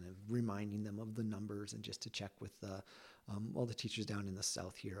providers, and reminding them of the numbers, and just to check with all the teachers down in the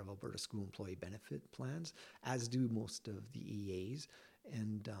south here of Alberta School Employee Benefit Plans, as do most of the EAs.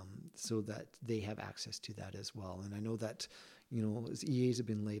 And so that they have access to that as well. And I know that, as EAs have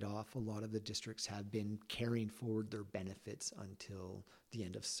been laid off, a lot of the districts have been carrying forward their benefits until the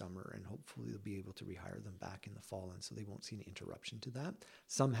end of summer, and hopefully they'll be able to rehire them back in the fall, and so they won't see an interruption to that.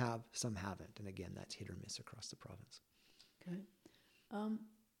 Some have, some haven't. And again, that's hit or miss across the province. Okay.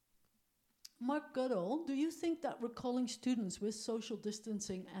 Mark Goodall, do you think that recalling students with social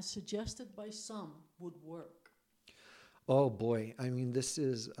distancing, as suggested by some, would work? Oh boy, I mean, this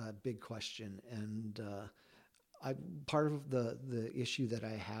is a big question, and part of the issue that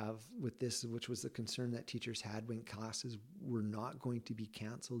I have with this, which was the concern that teachers had when classes were not going to be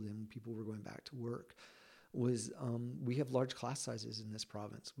canceled and people were going back to work, was we have large class sizes in this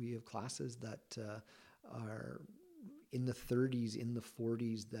province. We have classes that are in the 30s, in the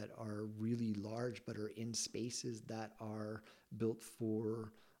 40s, that are really large, but are in spaces that are built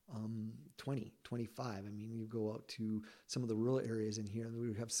for 20, 25. I mean, you go out to some of the rural areas in here,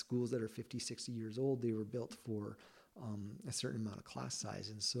 we have schools that are 50, 60 years old. They were built for a certain amount of class size.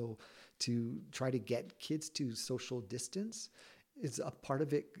 And so to try to get kids to social distance is a part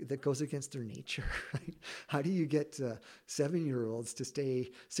of it that goes against their nature, right? How do you get 7-year-olds to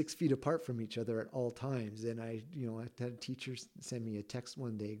stay 6 feet apart from each other at all times? And I had teachers send me a text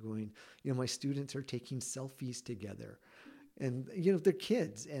one day going, my students are taking selfies together. And, they're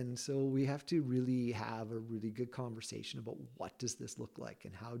kids. And so we have to really have a really good conversation about what does this look like,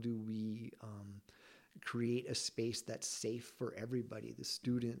 and how do we create a space that's safe for everybody, the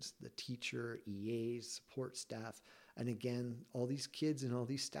students, the teacher, EAs, support staff. And again, all these kids and all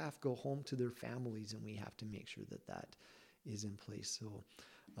these staff go home to their families, and we have to make sure that that is in place. So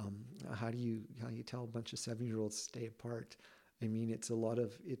how do you tell a bunch of 7-year-olds to stay apart? I mean, it's a lot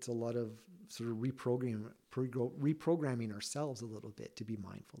of sort of reprogramming ourselves a little bit to be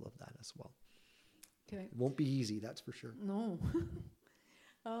mindful of that as well. Okay. It won't be easy, that's for sure. No.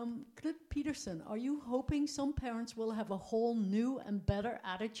 Knut Peterson, are you hoping some parents will have a whole new and better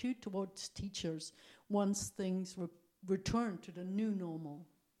attitude towards teachers once things return to the new normal?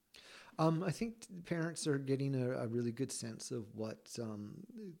 I think parents are getting a really good sense of what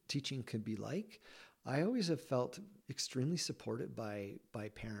teaching could be like. I always have felt extremely supported by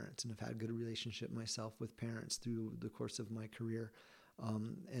parents, and have had a good relationship myself with parents through the course of my career.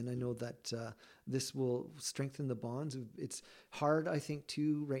 And I know that this will strengthen the bonds. It's hard, I think,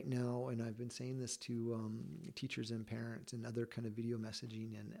 too, right now, and I've been saying this to teachers and parents and other kind of video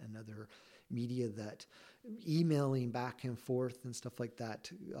messaging and other media, that emailing back and forth and stuff like that,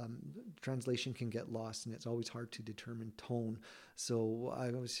 translation can get lost, and it's always hard to determine tone. So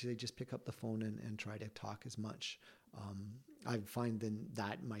I always say just pick up the phone and try to talk as much. I find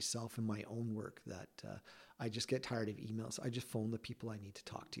that myself in my own work, that I just get tired of emails. I just phone the people I need to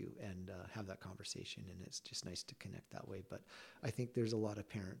talk to and have that conversation, and it's just nice to connect that way. But I think there's a lot of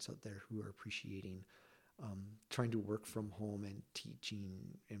parents out there who are appreciating trying to work from home and teaching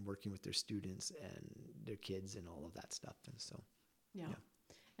and working with their students and their kids and all of that stuff. And so, yeah.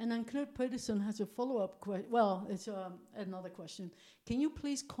 And then Knut Peterson has a follow-up question. Well, it's another question. Can you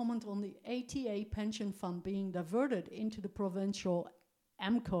please comment on the ATA pension fund being diverted into the provincial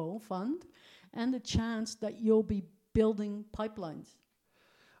AMCO fund, and the chance that you'll be building pipelines?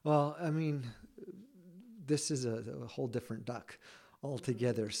 Well, I mean, this is a whole different duck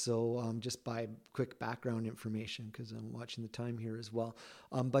altogether. So just by quick background information, because I'm watching the time here as well,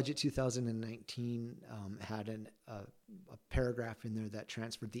 Budget 2019 had a paragraph in there that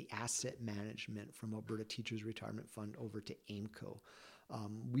transferred the asset management from Alberta Teachers Retirement Fund over to AIMCO.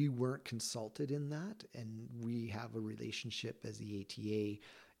 We weren't consulted in that, and we have a relationship as the ATA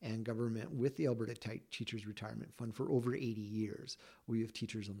and government with the Alberta Teachers Retirement Fund for over 80 years. We have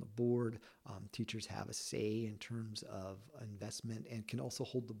teachers on the board. Teachers have a say in terms of investment and can also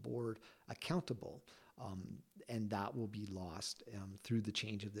hold the board accountable. And that will be lost through the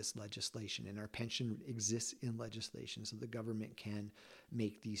change of this legislation. And our pension exists in legislation, so the government can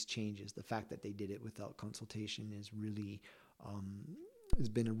make these changes. The fact that they did it without consultation is really has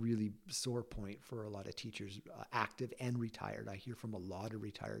been a really sore point for a lot of teachers, active and retired. I hear from a lot of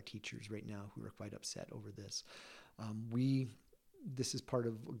retired teachers right now who are quite upset over this. This is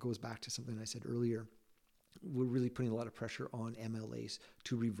goes back to something I said earlier. We're really putting a lot of pressure on MLAs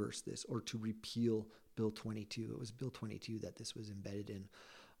to reverse this or to repeal Bill 22. It was Bill 22 that this was embedded in.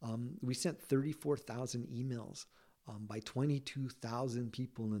 We sent 34,000 emails by 22,000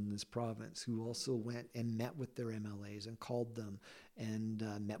 people in this province who also went and met with their MLAs and called them and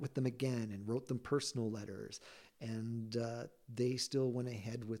met with them again and wrote them personal letters. And they still went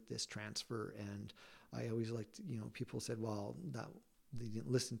ahead with this transfer. And I always liked, people said, well, that they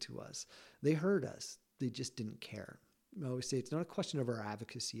didn't listen to us. They heard us. They just didn't care. I always say it's not a question of our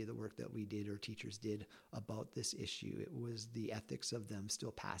advocacy of the work that we did or teachers did about this issue. It was the ethics of them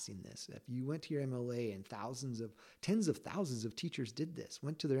still passing this. If you went to your MLA and tens of thousands of teachers did this,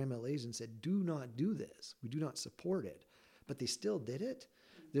 went to their MLAs and said, do not do this. We do not support it. But they still did it.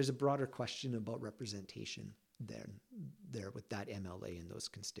 There's a broader question about representation there with that MLA and those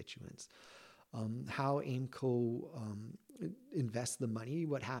constituents. How AIMCO invests the money.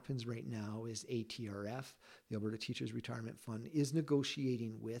 What happens right now is ATRF, the Alberta Teachers Retirement Fund, is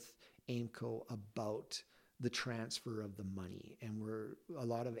negotiating with AIMCO about the transfer of the money. And a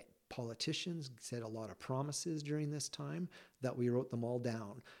lot of politicians said a lot of promises during this time that we wrote them all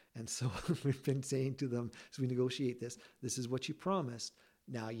down. And so we've been saying to them, as we negotiate this is what you promised.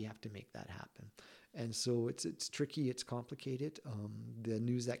 Now you have to make that happen. And so it's tricky, it's complicated. The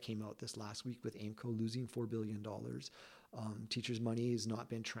news that came out this last week with AIMCO losing $4 billion, teachers' money has not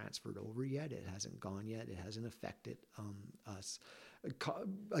been transferred over yet. It hasn't gone yet. It hasn't affected us.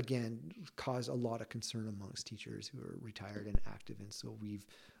 Caused a lot of concern amongst teachers who are retired and active. And so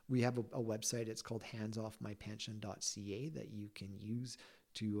we have a website. It's called handsoffmypension.ca that you can use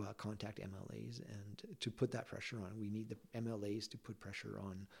to contact MLAs and to put that pressure on. We need the MLAs to put pressure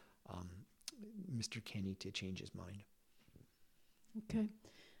on Mr. Kenney to change his mind. Okay.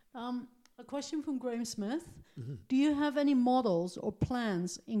 A question from Graham Smith. Mm-hmm. Do you have any models or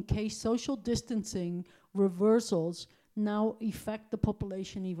plans in case social distancing reversals now affect the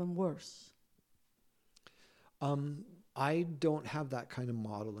population even worse? I don't have that kind of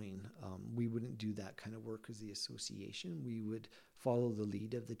modeling. We wouldn't do that kind of work as the association. We would follow the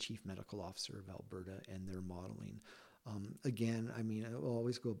lead of the Chief Medical Officer of Alberta and their modeling. I will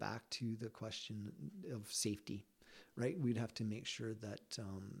always go back to the question of safety, right? We'd have to make sure that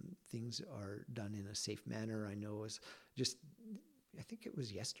things are done in a safe manner. I think it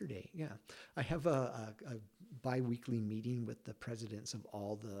was yesterday. Yeah. I have a bi-weekly meeting with the presidents of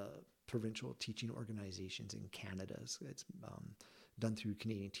all the provincial teaching organizations in Canada. It's done through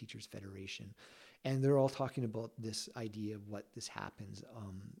Canadian Teachers Federation. And they're all talking about this idea of what this happens.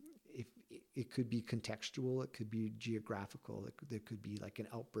 If it could be contextual, it could be geographical, there could be like an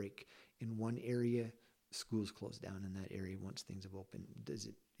outbreak in one area, schools close down in that area once things have opened.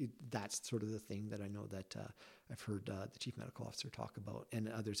 That's sort of the thing that I know that I've heard the Chief Medical Officer talk about, and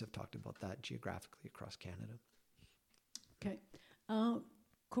others have talked about that geographically across Canada. Okay.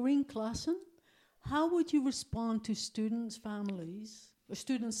 Corinne Klassen, how would you respond to students' families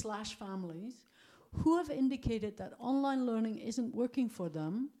who have indicated that online learning isn't working for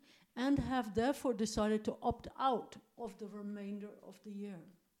them and have therefore decided to opt out of the remainder of the year?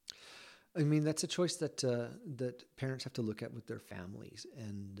 I mean, that's a choice that parents have to look at with their families,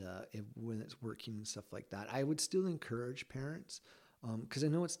 and when it's working and stuff like that. I would still encourage parents, because I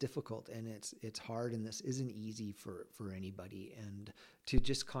know it's difficult and it's hard, and this isn't easy for anybody, and to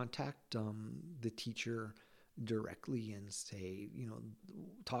just contact the teacher directly and say,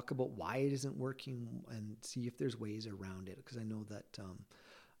 talk about why it isn't working and see if there's ways around it. Because I know that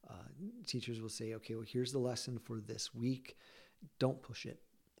teachers will say, okay, well, here's the lesson for this week. Don't push it.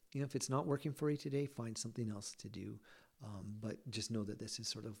 If it's not working for you today, find something else to do. But just know that this is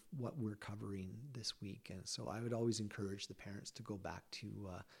sort of what we're covering this week. And so I would always encourage the parents to go back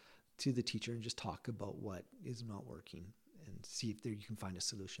to the teacher and just talk about what is not working and see if you can find a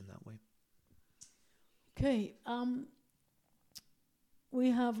solution that way. Okay.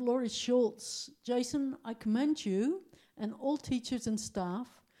 We have Laurie Schultz. Jason, I commend you and all teachers and staff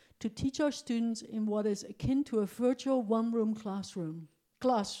to teach our students in what is akin to a virtual one-room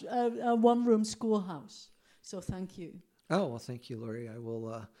schoolhouse. So thank you. Oh, well, thank you, Laurie.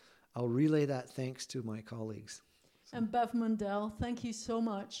 I'll relay that thanks to my colleagues. So. And Bev Mundell, thank you so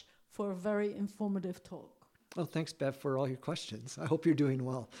much for a very informative talk. Oh, thanks, Bev, for all your questions. I hope you're doing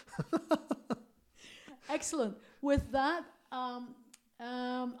well. Excellent. With that,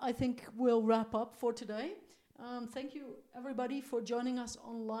 I think we'll wrap up for today. Thank you, everybody, for joining us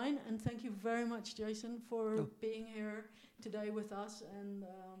online, and thank you very much, Jason, for being here today with us, and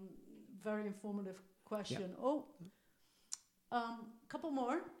very informative question. Couple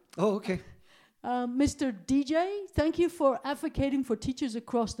more. Oh, okay. Mr. DJ, thank you for advocating for teachers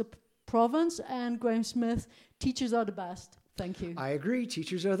across the province, and Graham Smith, teachers are the best. Thank you. I agree.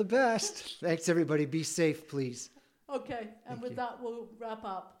 Teachers are the best. Thanks, everybody. Be safe, please. Okay, and with that, we'll wrap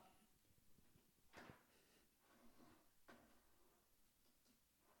up.